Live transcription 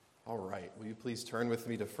All right, will you please turn with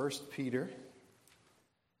me to 1 Peter,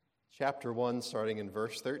 chapter 1, starting in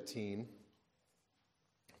verse 13,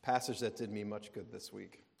 a passage that did me much good this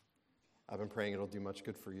week. I've been praying it'll do much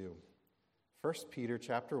good for you. 1 Peter,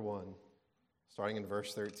 chapter 1, starting in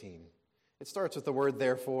verse 13. It starts with the word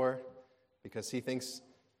therefore, because he thinks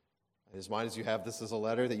in his mind as you have this as a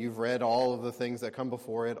letter that you've read all of the things that come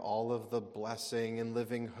before it, all of the blessing and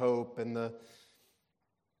living hope and the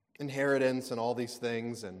inheritance and all these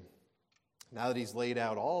things, and now that he's laid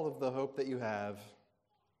out all of the hope that you have,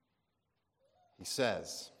 he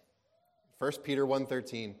says, 1 Peter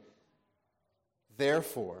 1:13,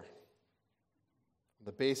 therefore, on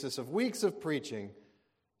the basis of weeks of preaching,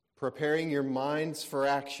 preparing your minds for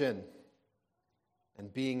action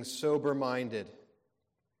and being sober-minded,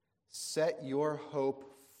 set your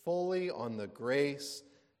hope fully on the grace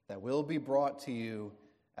that will be brought to you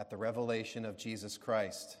at the revelation of Jesus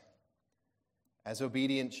Christ. As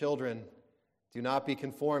obedient children, do not be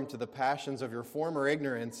conformed to the passions of your former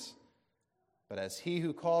ignorance, but as he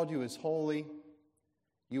who called you is holy,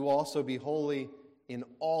 you also be holy in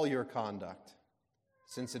all your conduct.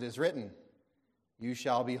 Since it is written, you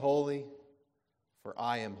shall be holy, for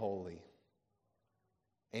I am holy.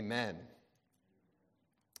 Amen.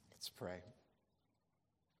 Let's pray.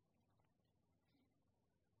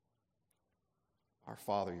 Our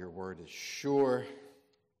Father, your word is sure.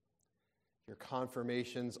 Your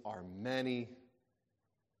confirmations are many,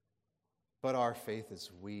 but our faith is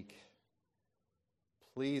weak.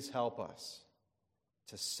 Please help us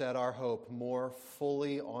to set our hope more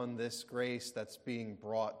fully on this grace that's being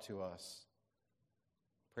brought to us.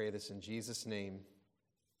 Pray this in Jesus' name.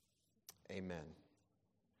 Amen.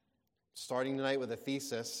 Starting tonight with a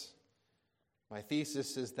thesis. My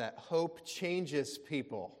thesis is that hope changes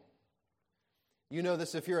people. You know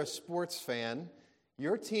this if you're a sports fan.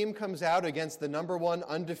 Your team comes out against the number one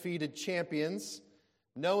undefeated champions.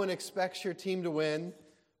 No one expects your team to win,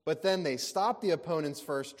 but then they stop the opponent's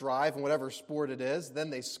first drive in whatever sport it is. Then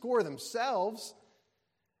they score themselves.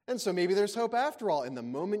 And so maybe there's hope after all. And the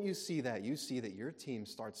moment you see that your team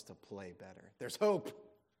starts to play better. There's hope.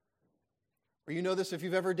 Or you know this if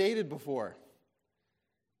you've ever dated before.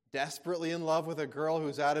 Desperately in love with a girl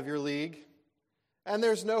who's out of your league. And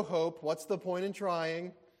there's no hope. What's the point in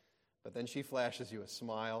trying? But then she flashes you a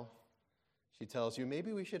smile. She tells you,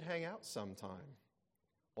 maybe we should hang out sometime.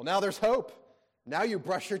 Well, now there's hope. Now you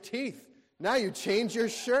brush your teeth. Now you change your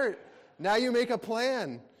shirt. Now you make a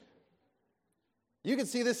plan. You can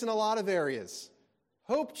see this in a lot of areas.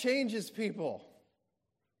 Hope changes people.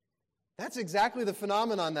 That's exactly the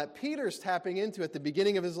phenomenon that Peter's tapping into at the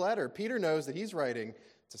beginning of his letter. Peter knows that he's writing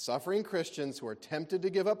to suffering Christians who are tempted to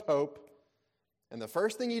give up hope. And the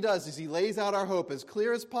first thing he does is he lays out our hope as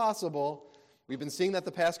clear as possible. We've been seeing that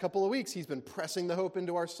the past couple of weeks. He's been pressing the hope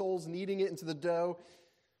into our souls, kneading it into the dough.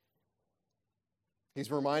 He's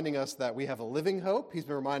reminding us that we have a living hope. He's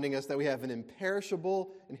been reminding us that we have an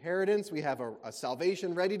imperishable inheritance. We have a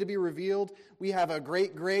salvation ready to be revealed. We have a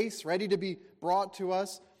great grace ready to be brought to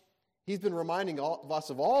us. He's been reminding us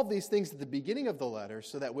of all of these things at the beginning of the letter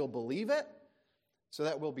so that we'll believe it, so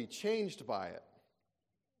that we'll be changed by it.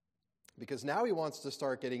 Because now he wants to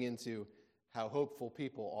start getting into how hopeful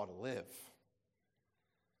people ought to live.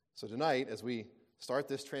 So tonight, as we start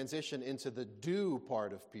this transition into the do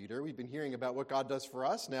part of Peter, we've been hearing about what God does for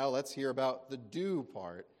us. Now let's hear about the do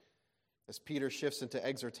part. As Peter shifts into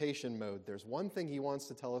exhortation mode, there's one thing he wants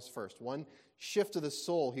to tell us first. One shift of the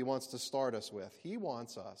soul he wants to start us with. He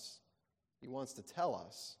wants to tell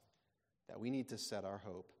us that we need to set our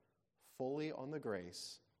hope fully on the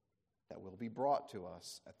grace that will be brought to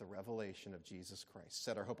us at the revelation of Jesus Christ.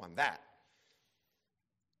 Set our hope on that.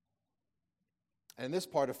 And in this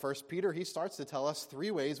part of 1 Peter, he starts to tell us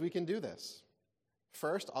three ways we can do this.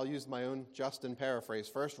 First, I'll use my own Justin paraphrase.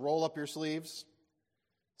 First, roll up your sleeves.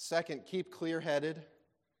 Second, keep clear-headed.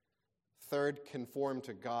 Third, conform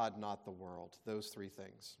to God, not the world. Those three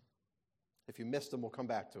things. If you missed them, we'll come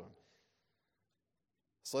back to them.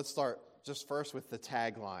 So let's start just first with the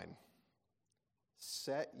tagline.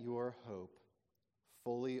 Set your hope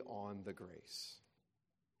fully on the grace.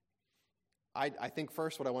 I think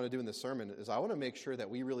first what I want to do in this sermon is I want to make sure that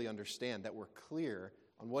we really understand, that we're clear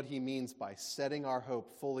on what he means by setting our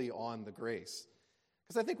hope fully on the grace.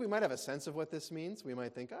 Because I think we might have a sense of what this means. We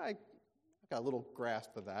might think, I've got a little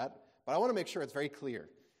grasp of that. But I want to make sure it's very clear.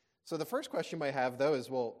 So the first question you might have, though, is,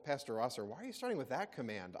 well, Pastor Rosser, why are you starting with that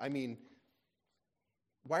command? I mean,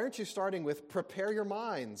 why aren't you starting with prepare your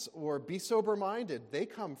minds or be sober-minded? They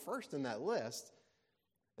come first in that list.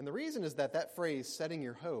 And the reason is that phrase, setting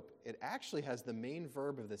your hope, it actually has the main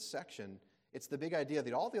verb of this section. It's the big idea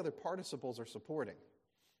that all the other participles are supporting.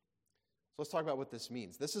 So let's talk about what this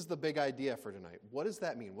means. This is the big idea for tonight. What does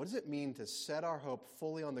that mean? What does it mean to set our hope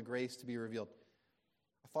fully on the grace to be revealed?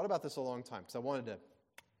 I thought about this a long time because I wanted to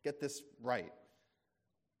get this right.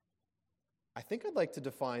 I think I'd like to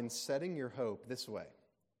define setting your hope this way.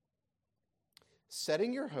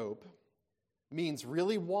 Setting your hope means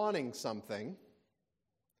really wanting something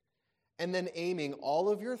and then aiming all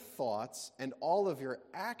of your thoughts and all of your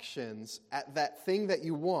actions at that thing that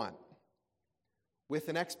you want with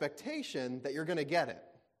an expectation that you're going to get it.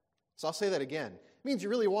 So I'll say that again. It means you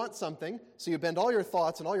really want something, so you bend all your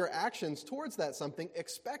thoughts and all your actions towards that something,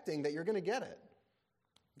 expecting that you're going to get it.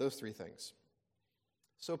 Those three things.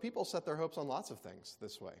 So people set their hopes on lots of things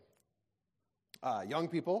this way. Young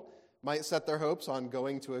people might set their hopes on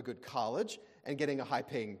going to a good college and getting a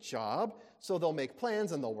high-paying job, so they'll make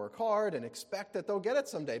plans and they'll work hard and expect that they'll get it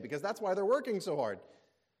someday because that's why they're working so hard.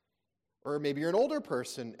 Or maybe you're an older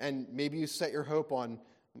person and maybe you set your hope on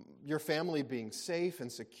your family being safe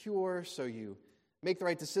and secure, so you make the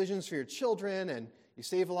right decisions for your children and you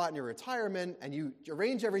save a lot in your retirement and you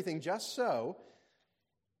arrange everything just so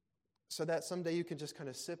that someday you can just kind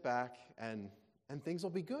of sit back and things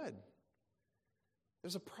will be good.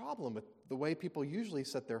 There's a problem with the way people usually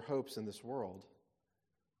set their hopes in this world.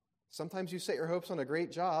 Sometimes you set your hopes on a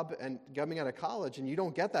great job and coming out of college and you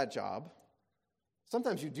don't get that job.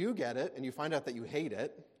 Sometimes you do get it and you find out that you hate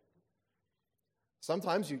it.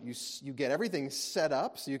 Sometimes you get everything set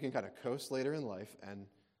up so you can kind of coast later in life and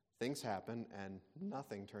things happen and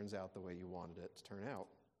nothing turns out the way you wanted it to turn out.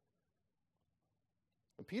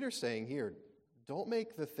 And Peter's saying here, don't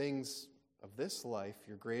make the things of this life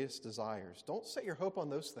your greatest desires. Don't set your hope on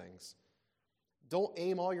those things. Don't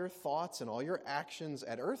aim all your thoughts and all your actions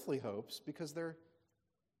at earthly hopes because they're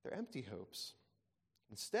empty hopes.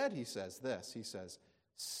 Instead, he says this. He says,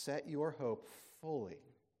 set your hope fully,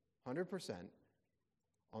 100%,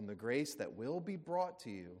 on the grace that will be brought to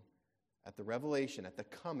you at the revelation, at the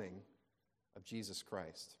coming of Jesus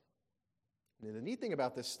Christ. And the neat thing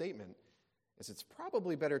about this statement is it's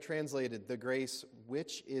probably better translated, the grace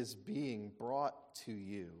which is being brought to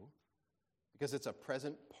you, because it's a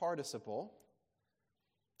present participle.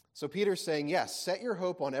 So Peter's saying, yes, set your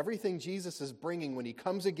hope on everything Jesus is bringing when he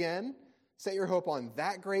comes again. Set your hope on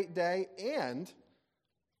that great day, and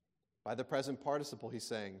by the present participle, he's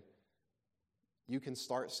saying, you can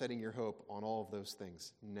start setting your hope on all of those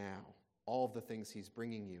things now. All of the things he's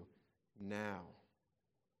bringing you now.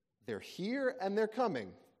 They're here and they're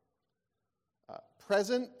coming.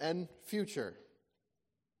 Present and future.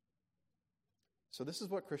 So this is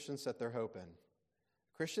what Christians set their hope in.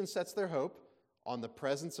 Christians sets their hope on the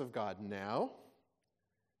presence of God now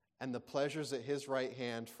and the pleasures at his right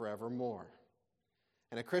hand forevermore.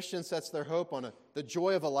 And a Christian sets their hope on the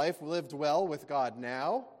joy of a life lived well with God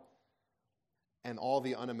now and all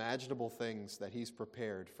the unimaginable things that he's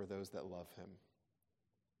prepared for those that love him.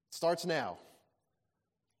 It starts now,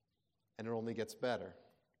 and it only gets better.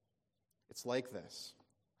 It's like this.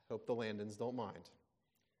 I hope the Landons don't mind.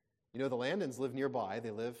 You know, the Landons live nearby. They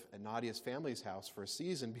live at Nadia's family's house for a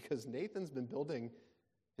season because Nathan's been building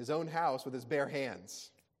his own house with his bare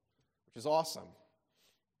hands, which is awesome.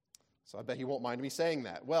 So I bet he won't mind me saying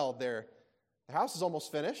that. Well, the house is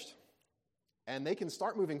almost finished, and they can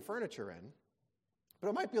start moving furniture in, but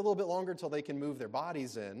it might be a little bit longer until they can move their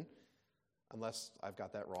bodies in, unless I've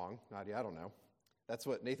got that wrong. Nadia, I don't know. That's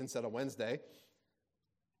what Nathan said on Wednesday.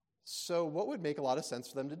 So what would make a lot of sense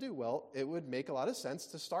for them to do? Well, it would make a lot of sense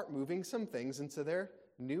to start moving some things into their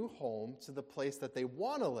new home, to the place that they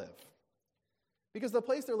want to live. Because the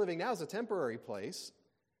place they're living now is a temporary place,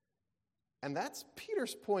 and that's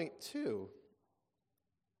Peter's point too.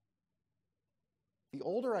 The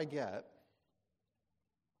older I get,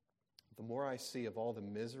 the more I see of all the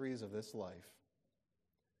miseries of this life,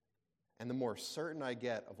 and the more certain I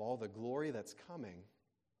get of all the glory that's coming,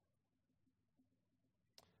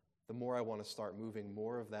 the more I want to start moving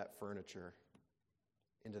more of that furniture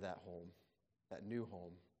into that home, that new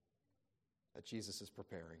home that Jesus is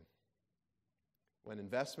preparing. When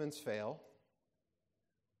investments fail,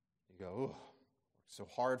 you go, oh, worked so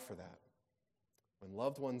hard for that. When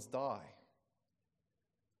loved ones die,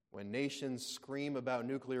 when nations scream about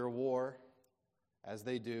nuclear war, as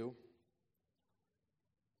they do,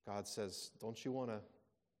 God says, don't you want to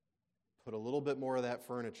put a little bit more of that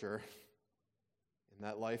furniture in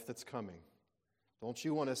that life that's coming? Don't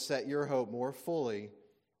you want to set your hope more fully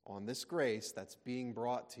on this grace that's being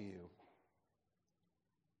brought to you?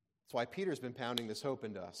 That's why Peter's been pounding this hope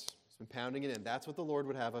into us. He's been pounding it in. That's what the Lord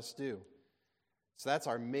would have us do. So that's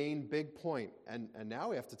our main big point. And now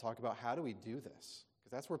we have to talk about how do we do this?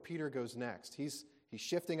 Because that's where Peter goes next. He's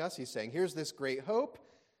shifting us. He's saying, here's this great hope.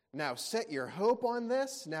 Now set your hope on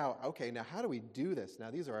this. Now how do we do this?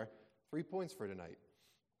 Now these are our 3 points for tonight.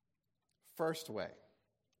 First way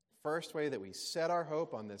that we set our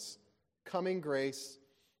hope on this coming grace,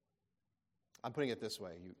 I'm putting it this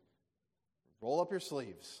way. You roll up your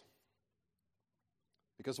sleeves.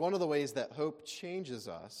 Because one of the ways that hope changes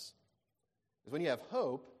us is when you have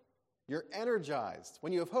hope, you're energized.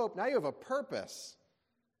 When you have hope, now you have a purpose.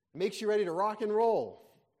 It makes you ready to rock and roll.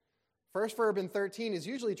 First verb in 13 is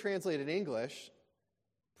usually translated in English,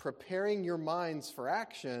 preparing your minds for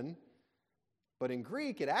action. But in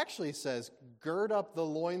Greek, it actually says, gird up the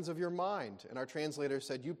loins of your mind. And our translator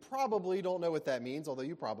said, you probably don't know what that means, although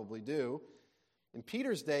you probably do. In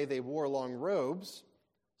Peter's day, they wore long robes.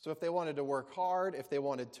 So if they wanted to work hard, if they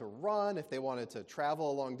wanted to run, if they wanted to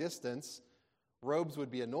travel a long distance, robes would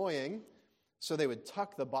be annoying. So they would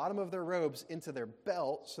tuck the bottom of their robes into their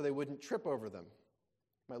belt so they wouldn't trip over them.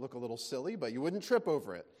 Might look a little silly, but you wouldn't trip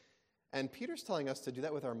over it. And Peter's telling us to do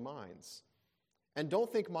that with our minds. And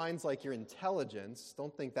don't think minds like your intelligence.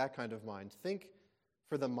 Don't think that kind of mind. Think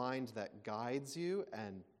for the mind that guides you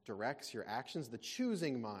and directs your actions, the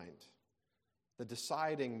choosing mind, the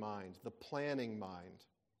deciding mind, the planning mind.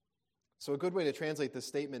 So a good way to translate this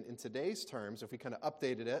statement in today's terms, if we kind of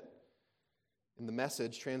updated it in the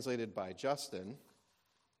Message translated by Justin,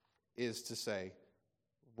 is to say,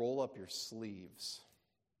 roll up your sleeves.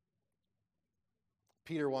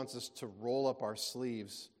 Peter wants us to roll up our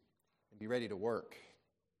sleeves and be ready to work.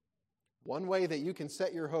 One way that you can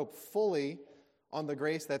set your hope fully on the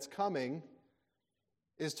grace that's coming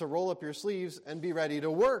is to roll up your sleeves and be ready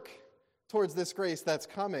to work towards this grace that's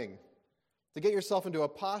coming. To get yourself into a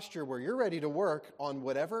posture where you're ready to work on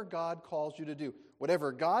whatever God calls you to do.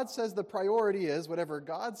 Whatever God says the priority is, whatever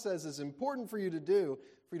God says is important for you to do,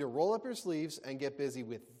 for you to roll up your sleeves and get busy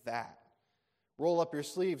with that. Roll up your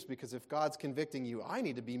sleeves, because if God's convicting you, I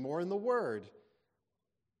need to be more in the Word.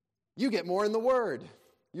 You get more in the Word.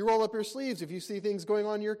 You roll up your sleeves if you see things going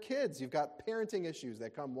on in your kids. You've got parenting issues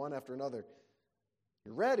that come one after another.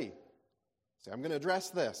 You're ready. Say, I'm going to address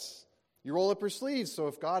this. You roll up your sleeves, so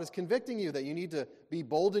if God is convicting you that you need to be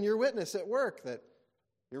bold in your witness at work, that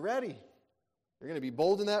you're ready. You're going to be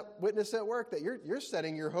bold in that witness at work, that you're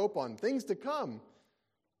setting your hope on things to come.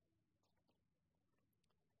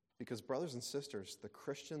 Because, brothers and sisters, the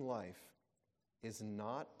Christian life is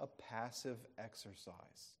not a passive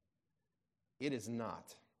exercise. It is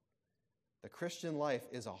not. The Christian life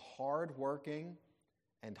is a hard-working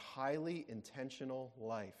and highly intentional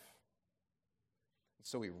life.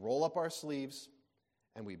 So we roll up our sleeves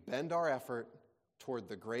and we bend our effort toward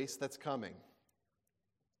the grace that's coming.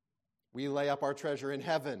 We lay up our treasure in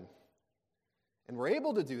heaven. And we're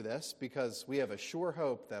able to do this because we have a sure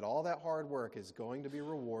hope that all that hard work is going to be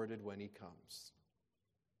rewarded when He comes.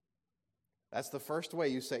 That's the first way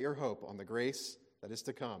you set your hope on the grace that is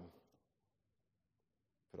to come.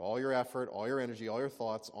 Put all your effort, all your energy, all your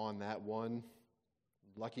thoughts on that one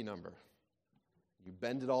lucky number. You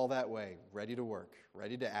bend it all that way, ready to work,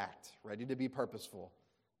 ready to act, ready to be purposeful,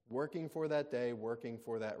 working for that day, working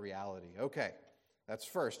for that reality. Okay, that's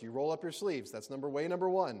first. You roll up your sleeves. That's way number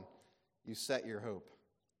one. You set your hope.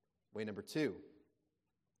 Way number two,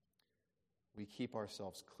 we keep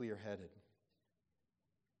ourselves clear-headed.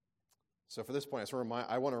 So for this point,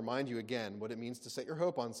 I want to remind you again what it means to set your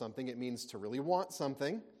hope on something. It means to really want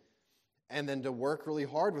something, and then to work really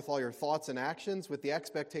hard with all your thoughts and actions with the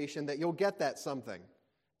expectation that you'll get that something.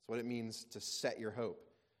 That's what it means to set your hope.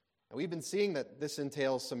 And we've been seeing that this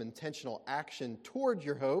entails some intentional action toward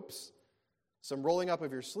your hopes, some rolling up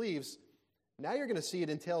of your sleeves. Now you're going to see it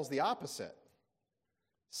entails the opposite.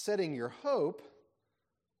 Setting your hope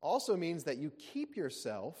also means that you keep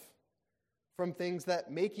yourself from things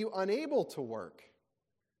that make you unable to work,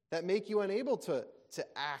 that make you unable to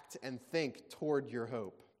act and think toward your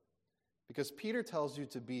hope. Because Peter tells you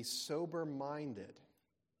to be sober-minded.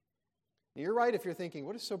 You're right if you're thinking,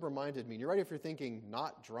 what does sober-minded mean? You're right if you're thinking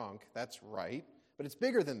not drunk. That's right. But it's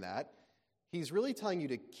bigger than that. He's really telling you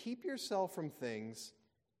to keep yourself from things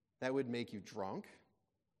that would make you drunk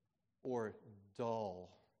or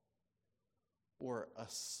dull or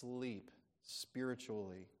asleep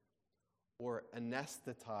spiritually or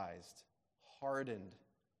anesthetized, hardened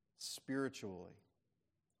spiritually.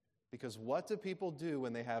 Because what do people do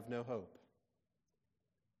when they have no hope?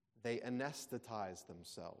 They anesthetize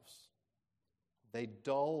themselves. They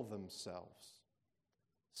dull themselves.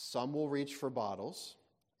 Some will reach for bottles,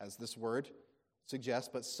 as this word suggests,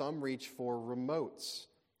 but some reach for remotes,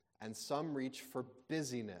 and some reach for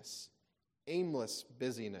busyness, aimless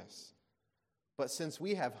busyness. But since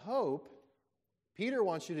we have hope, Peter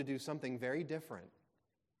wants you to do something very different.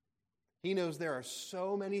 He knows there are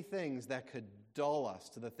so many things that could dull us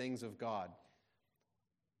to the things of God.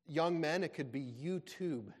 Young men, it could be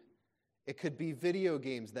YouTube. It could be video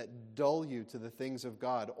games that dull you to the things of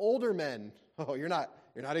God. Older men, you're not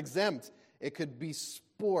exempt. It could be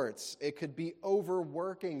sports. It could be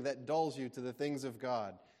overworking that dulls you to the things of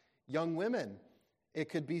God. Young women, it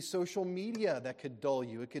could be social media that could dull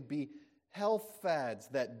you. It could be health fads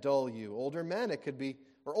that dull you. Older men,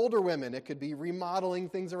 or older women, it could be remodeling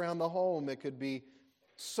things around the home. It could be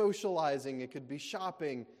socializing. It could be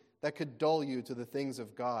shopping that could dull you to the things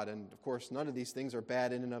of God. And of course, none of these things are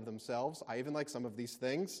bad in and of themselves. I even like some of these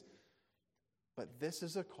things. But this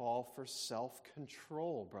is a call for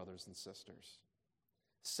self-control, brothers and sisters.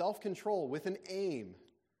 Self-control with an aim.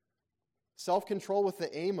 Self-control with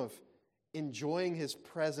the aim of enjoying His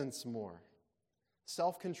presence more.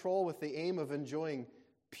 Self-control with the aim of enjoying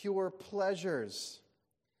pure pleasures.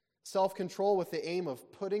 Self-control with the aim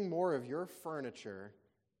of putting more of your furniture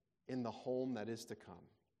in the home that is to come.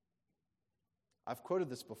 I've quoted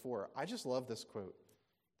this before. I just love this quote.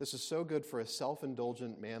 This is so good for a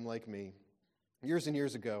self-indulgent man like me. Years and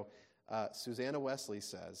years ago, Susanna Wesley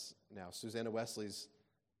says, now Susanna Wesley's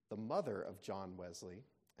the mother of John Wesley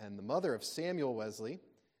and the mother of Samuel Wesley,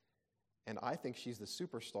 and I think she's the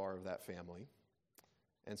superstar of that family.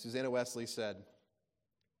 And Susanna Wesley said,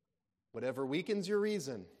 "Whatever weakens your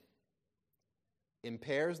reason,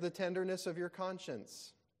 impairs the tenderness of your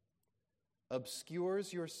conscience,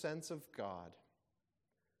 obscures your sense of God,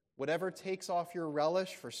 whatever takes off your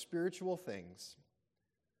relish for spiritual things,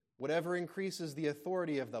 whatever increases the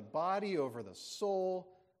authority of the body over the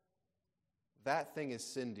soul, that thing is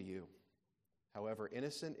sin to you, however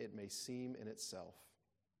innocent it may seem in itself."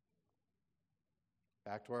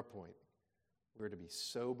 Back to our point. We're to be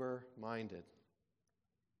sober-minded.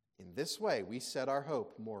 In this way, we set our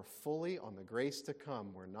hope more fully on the grace to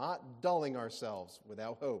come. We're not dulling ourselves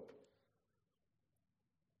without hope.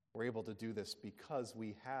 We're able to do this because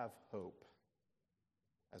we have hope,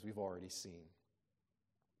 as we've already seen.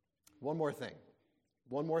 One more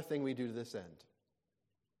thing we do to this end.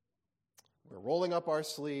 We're rolling up our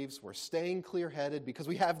sleeves, we're staying clear-headed because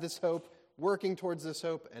we have this hope, working towards this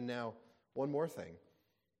hope, and now one more thing.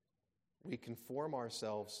 We conform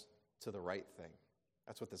ourselves to the right thing.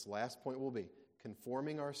 That's what this last point will be,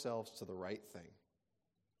 conforming ourselves to the right thing.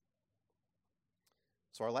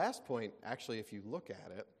 So our last point, actually, if you look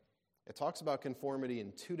at it, it talks about conformity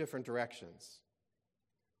in two different directions.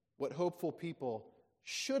 What hopeful people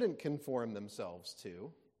shouldn't conform themselves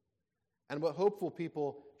to, and what hopeful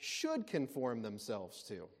people should conform themselves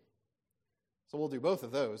to. So we'll do both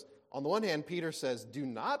of those. On the one hand, Peter says, do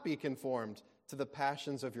not be conformed to the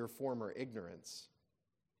passions of your former ignorance.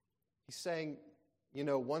 He's saying,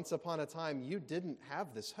 once upon a time, you didn't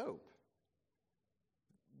have this hope.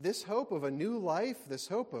 This hope of a new life, this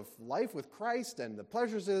hope of life with Christ and the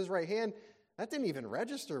pleasures of His right hand, that didn't even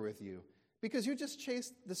register with you because you just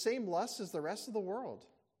chased the same lusts as the rest of the world.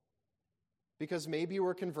 Because maybe you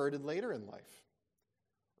were converted later in life.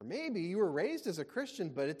 Or maybe you were raised as a Christian,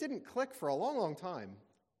 but it didn't click for a long, long time.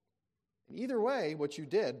 And either way, what you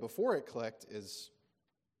did before it clicked is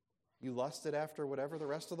you lusted after whatever the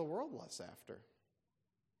rest of the world lusts after.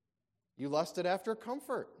 You lusted after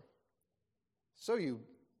comfort. So you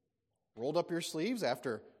rolled up your sleeves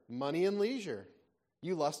after money and leisure.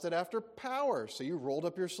 You lusted after power. So you rolled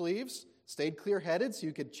up your sleeves, stayed clear-headed so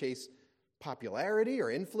you could chase popularity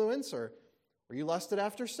or influence, or you lusted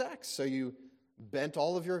after sex. So you bent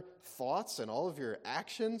all of your thoughts and all of your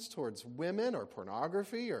actions towards women or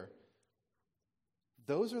pornography, or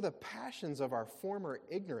those are the passions of our former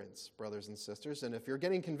ignorance, brothers and sisters. And if you're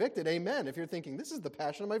getting convicted, amen. If you're thinking, this is the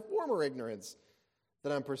passion of my former ignorance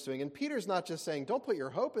that I'm pursuing. And Peter's not just saying, don't put your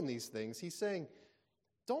hope in these things. He's saying,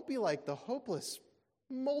 don't be like the hopeless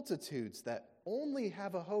multitudes that only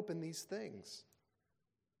have a hope in these things.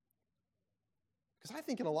 Because I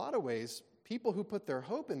think in a lot of ways, people who put their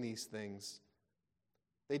hope in these things,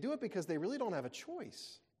 they do it because they really don't have a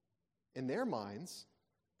choice in their minds.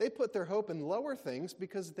 They put their hope in lower things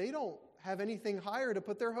because they don't have anything higher to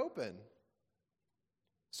put their hope in.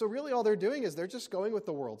 So really all they're doing is they're just going with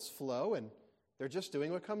the world's flow and they're just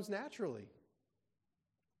doing what comes naturally.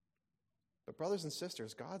 But brothers and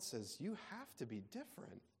sisters, God says you have to be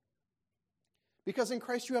different. Because in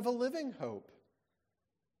Christ you have a living hope.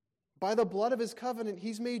 By the blood of His covenant,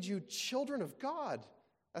 He's made you children of God.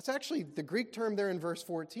 That's actually the Greek term there in verse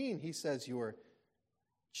 14. He says you are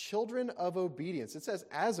children of obedience. It says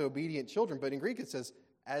as obedient children, but in Greek it says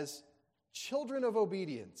as children of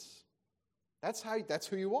obedience. That's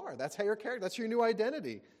who you are. That's how your character, that's your new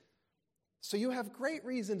identity. So you have great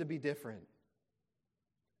reason to be different.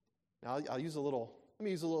 Now, let me use a little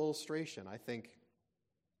illustration I think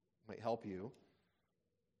might help you.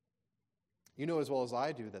 You know as well as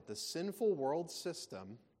I do that the sinful world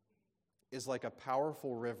system is like a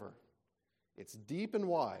powerful river. It's deep and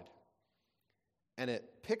wide, and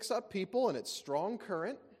it picks up people in its strong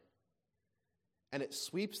current, and it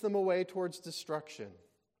sweeps them away towards destruction.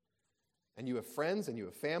 And you have friends, and you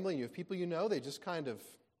have family, and you have people you know, they just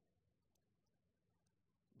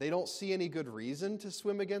they don't see any good reason to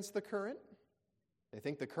swim against the current. They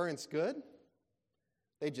think the current's good.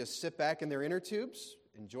 They just sit back in their inner tubes,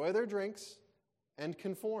 enjoy their drinks, and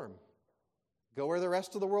conform. Go where the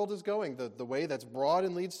rest of the world is going, the way that's broad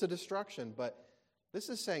and leads to destruction. But this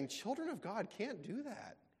is saying children of God can't do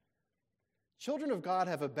that. Children of God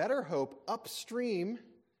have a better hope upstream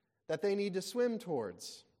that they need to swim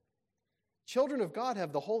towards. Children of God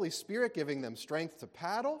have the Holy Spirit giving them strength to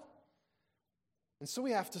paddle, and so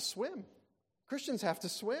we have to swim. Christians have to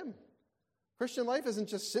swim. Christian life isn't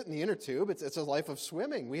just sit in the inner tube, it's a life of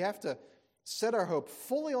swimming. We have to set our hope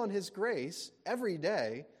fully on His grace every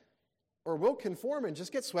day, or we'll conform and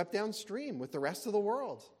just get swept downstream with the rest of the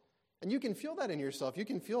world. And you can feel that in yourself. You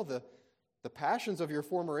can feel the passions of your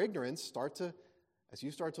former ignorance as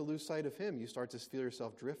you start to lose sight of Him, you start to feel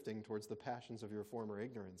yourself drifting towards the passions of your former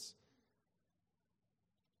ignorance.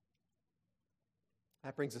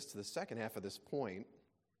 That brings us to the second half of this point.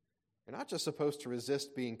 You're not just supposed to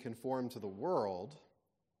resist being conformed to the world,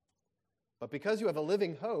 but because you have a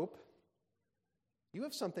living hope, you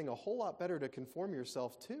have something a whole lot better to conform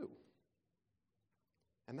yourself to.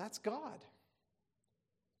 And that's God.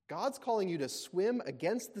 God's calling you to swim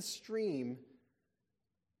against the stream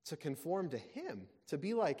to conform to Him, to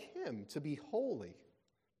be like Him, to be holy.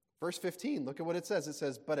 Verse 15, look at what it says. It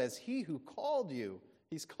says, "But as He who called you,"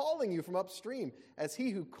 He's calling you from upstream, "as He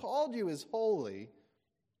who called you is holy,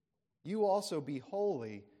 you also be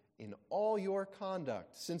holy in all your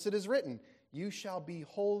conduct. Since it is written, you shall be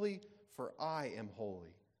holy, for I am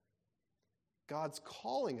holy." God's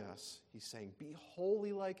calling us. He's saying, be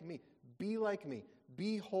holy like me. Be like me.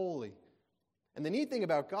 Be holy. And the neat thing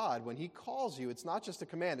about God, when He calls you, it's not just a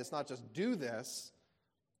command. It's not just do this.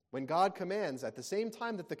 When God commands, at the same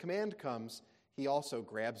time that the command comes, He also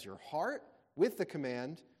grabs your heart with the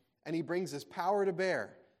command, and He brings His power to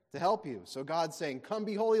bear to help you. So God's saying, come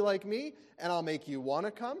be holy like me, and I'll make you want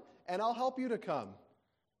to come, and I'll help you to come.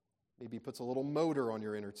 Maybe He puts a little motor on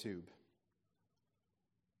your inner tube.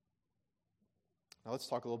 Now let's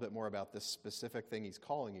talk a little bit more about this specific thing He's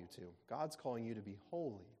calling you to. God's calling you to be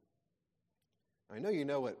holy. Now, I know you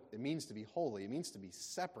know what it means to be holy. It means to be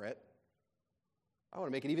separate. I want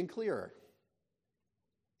to make it even clearer.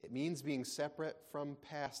 It means being separate from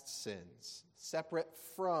past sins, separate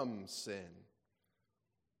from sin.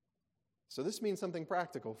 So this means something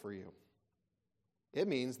practical for you. It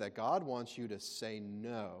means that God wants you to say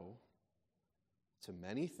no to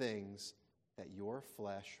many things that your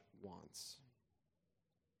flesh wants.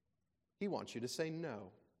 He wants you to say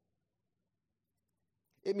no.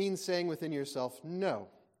 It means saying within yourself, no,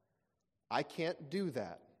 I can't do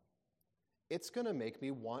that. It's going to make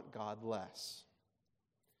me want God less.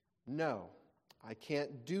 No, I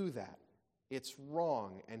can't do that. It's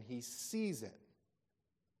wrong, and He sees it.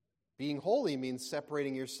 Being holy means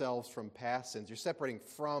separating yourselves from past sins. You're separating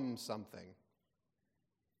from something.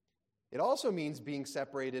 It also means being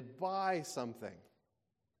separated by something.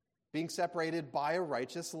 Being separated by a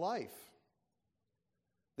righteous life.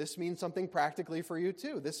 This means something practically for you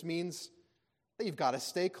too. This means that you've got to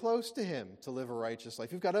stay close to Him to live a righteous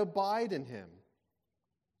life. You've got to abide in Him.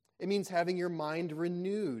 It means having your mind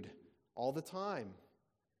renewed all the time.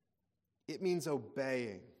 It means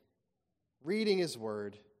obeying, reading His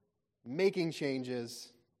Word, making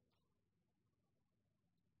changes.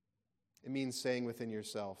 It means saying within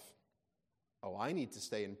yourself, oh, I need to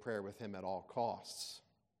stay in prayer with Him at all costs,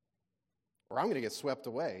 or I'm going to get swept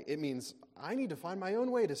away. It means I need to find my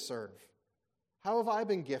own way to serve. How have I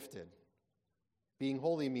been gifted? Being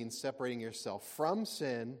holy means separating yourself from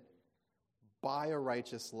sin by a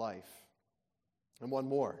righteous life. And one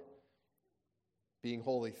more. Being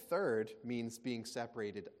holy, third, means being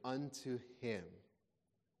separated unto Him.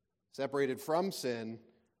 Separated from sin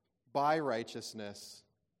by righteousness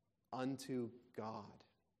unto God.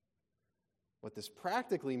 What this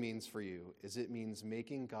practically means for you is it means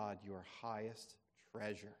making God your highest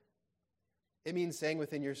treasure. It means saying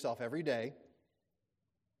within yourself every day,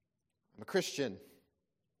 I'm a Christian,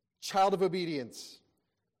 child of obedience.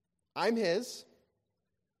 I'm His.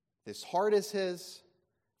 This heart is His.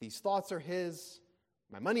 These thoughts are His.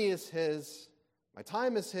 My money is His. My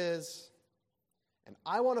time is His. And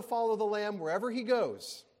I want to follow the Lamb wherever He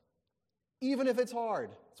goes. even if it's hard.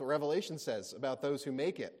 That's what Revelation says about those who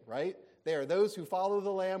make it, right? They are those who follow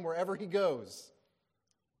the Lamb wherever he goes.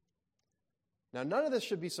 Now, none of this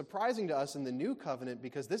should be surprising to us in the new covenant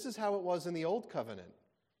because this is how it was in the old covenant.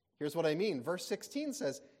 Here's what I mean. Verse 16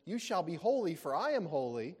 says, "You shall be holy, for I am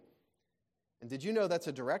holy." And did you know that's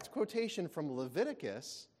a direct quotation from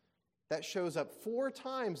Leviticus that shows up 4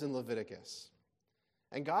 times in Leviticus?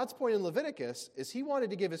 And God's point in Leviticus is he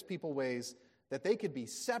wanted to give his people ways that they could be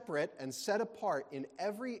separate and set apart in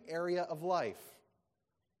every area of life.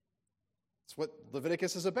 It's what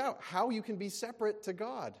Leviticus is about, how you can be separate to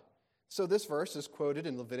God. So this verse is quoted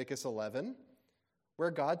in Leviticus 11,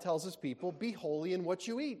 where God tells his people, be holy in what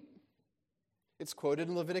you eat. It's quoted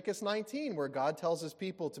in Leviticus 19, where God tells his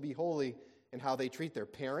people to be holy in how they treat their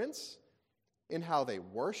parents, in how they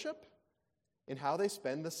worship, in how they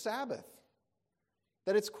spend the Sabbath.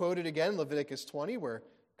 Then it's quoted again in Leviticus 20, where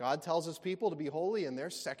God tells his people to be holy in their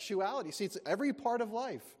sexuality. See, it's every part of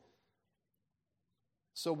life.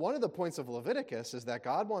 So one of the points of Leviticus is that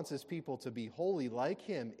God wants his people to be holy like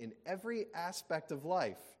him in every aspect of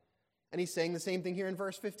life. And he's saying the same thing here in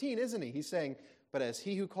verse 15, isn't he? He's saying, but as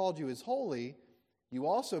he who called you is holy, you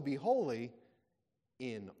also be holy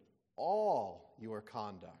in all your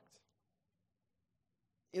conduct.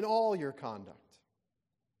 In all your conduct.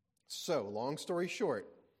 So, long story short,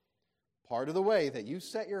 part of the way that you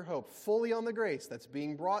set your hope fully on the grace that's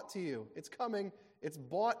being brought to you, it's coming, it's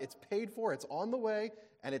bought, it's paid for, it's on the way,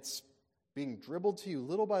 and it's being dribbled to you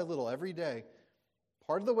little by little every day.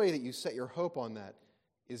 Part of the way that you set your hope on that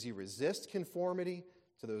is you resist conformity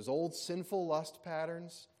to those old sinful lust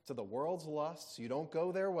patterns, to the world's lusts. You don't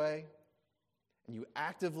go their way. And you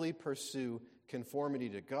actively pursue conformity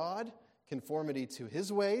to God, conformity to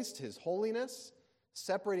his ways, to his holiness,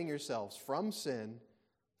 separating yourselves from sin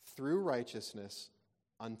through righteousness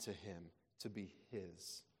unto him, to be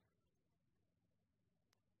his.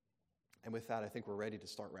 And with that, I think we're ready to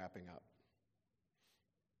start wrapping up.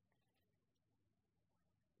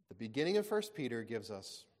 The beginning of 1 Peter gives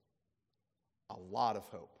us a lot of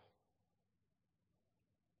hope.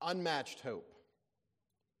 Unmatched hope.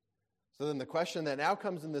 So then the question that now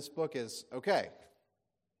comes in this book is, okay,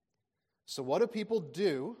 so what do people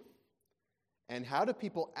do and how do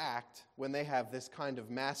people act when they have this kind of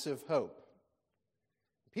massive hope?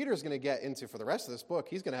 Peter's going to get into, for the rest of this book,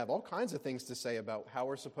 he's going to have all kinds of things to say about how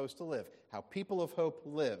we're supposed to live, how people of hope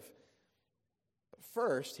live. But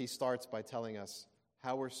first, he starts by telling us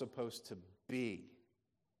how we're supposed to be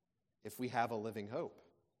if we have a living hope.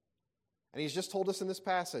 And he's just told us in this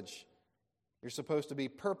passage, you're supposed to be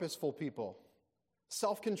purposeful people,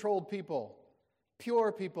 self-controlled people,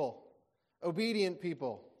 pure people, obedient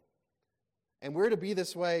people. And we're to be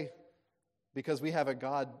this way because we have a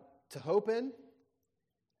God to hope in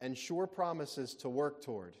and sure promises to work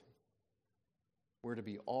toward. We're to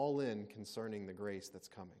be all in concerning the grace that's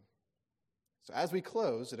coming. So as we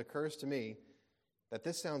close, it occurs to me that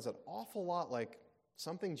this sounds an awful lot like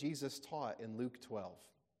something Jesus taught in Luke 12.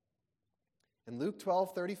 In Luke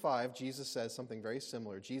 12:35, Jesus says something very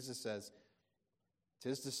similar. Jesus says to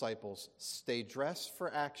his disciples, stay dressed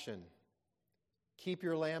for action. Keep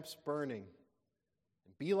your lamps burning.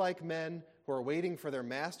 And be like men who are waiting for their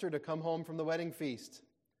master to come home from the wedding feast,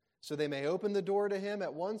 so they may open the door to him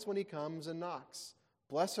at once when he comes and knocks.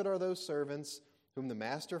 Blessed are those servants whom the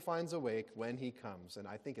master finds awake when he comes. And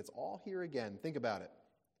I think it's all here again. Think about it.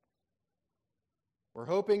 We're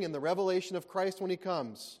hoping in the revelation of Christ when he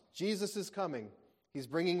comes. Jesus is coming. He's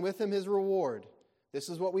bringing with him his reward. This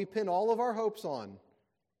is what we pin all of our hopes on.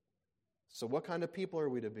 So what kind of people are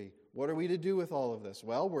we to be? What are we to do with all of this?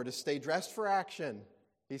 Well, we're to stay dressed for action,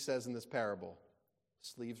 he says in this parable.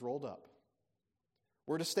 Sleeves rolled up.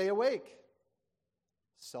 We're to stay awake,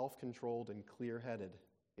 self-controlled and clear-headed.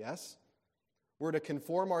 Yes? We're to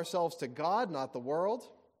conform ourselves to God, not the world.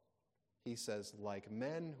 He says, like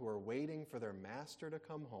men who are waiting for their master to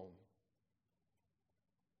come home.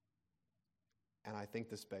 And I think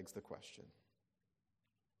this begs the question.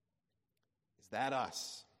 Is that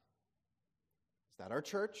us? Is that our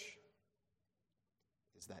church?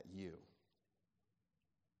 Is that you?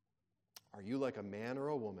 Are you like a man or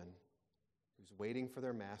a woman who's waiting for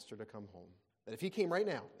their master to come home? That if he came right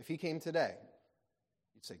now, if he came today,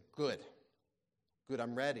 you'd say, good,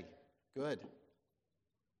 I'm ready, good.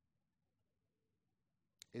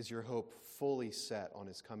 Is your hope fully set on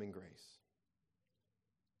his coming grace?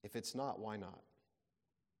 If it's not, why not?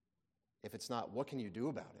 If it's not, what can you do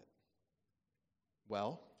about it?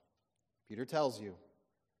 Well, Peter tells you,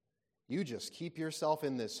 you just keep yourself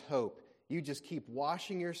in this hope. You just keep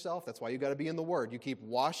washing yourself. That's why you got to be in the Word. You keep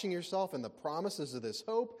washing yourself in the promises of this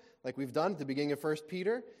hope, like we've done at the beginning of 1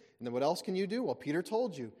 Peter. And then what else can you do? Well, Peter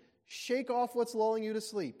told you, shake off what's lulling you to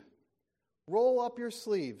sleep. Roll up your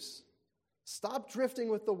sleeves. Stop drifting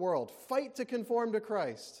with the world. Fight to conform to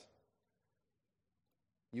Christ.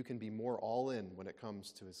 You can be more all in when it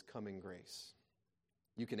comes to his coming grace.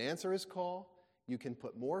 You can answer his call. You can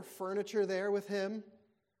put more furniture there with him,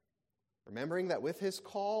 remembering that with his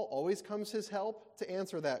call always comes his help to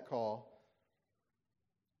answer that call.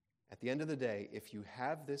 At the end of the day, if you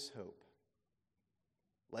have this hope,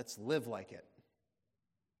 let's live like it.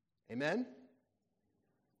 Amen?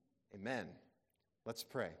 Amen. Let's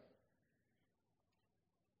pray.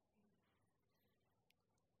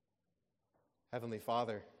 Heavenly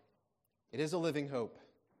Father, it is a living hope.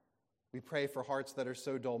 We pray for hearts that are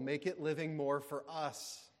so dull. Make it living more for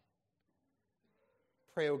us.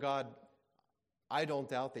 Pray, oh God, I don't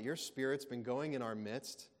doubt that your Spirit's been going in our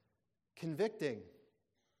midst, convicting,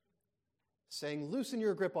 saying, loosen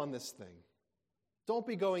your grip on this thing. Don't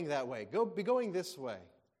be going that way. Be going this way.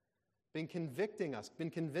 Been convicting us, been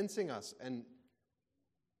convincing us, and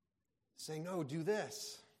saying, no, do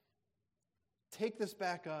this. Take this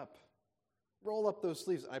back up. Roll up those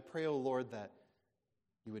sleeves. I pray, O Lord, that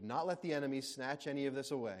you would not let the enemy snatch any of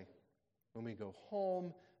this away. When we go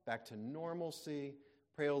home, back to normalcy,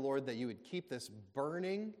 pray, O Lord, that you would keep this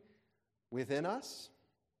burning within us,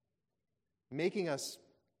 making us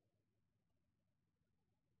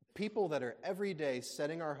people that are every day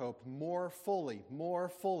setting our hope more fully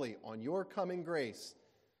on your coming grace.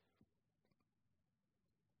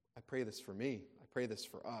 I pray this for me. I pray this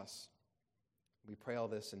for us. We pray all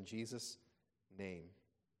this in Jesus' name.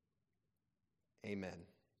 Amen.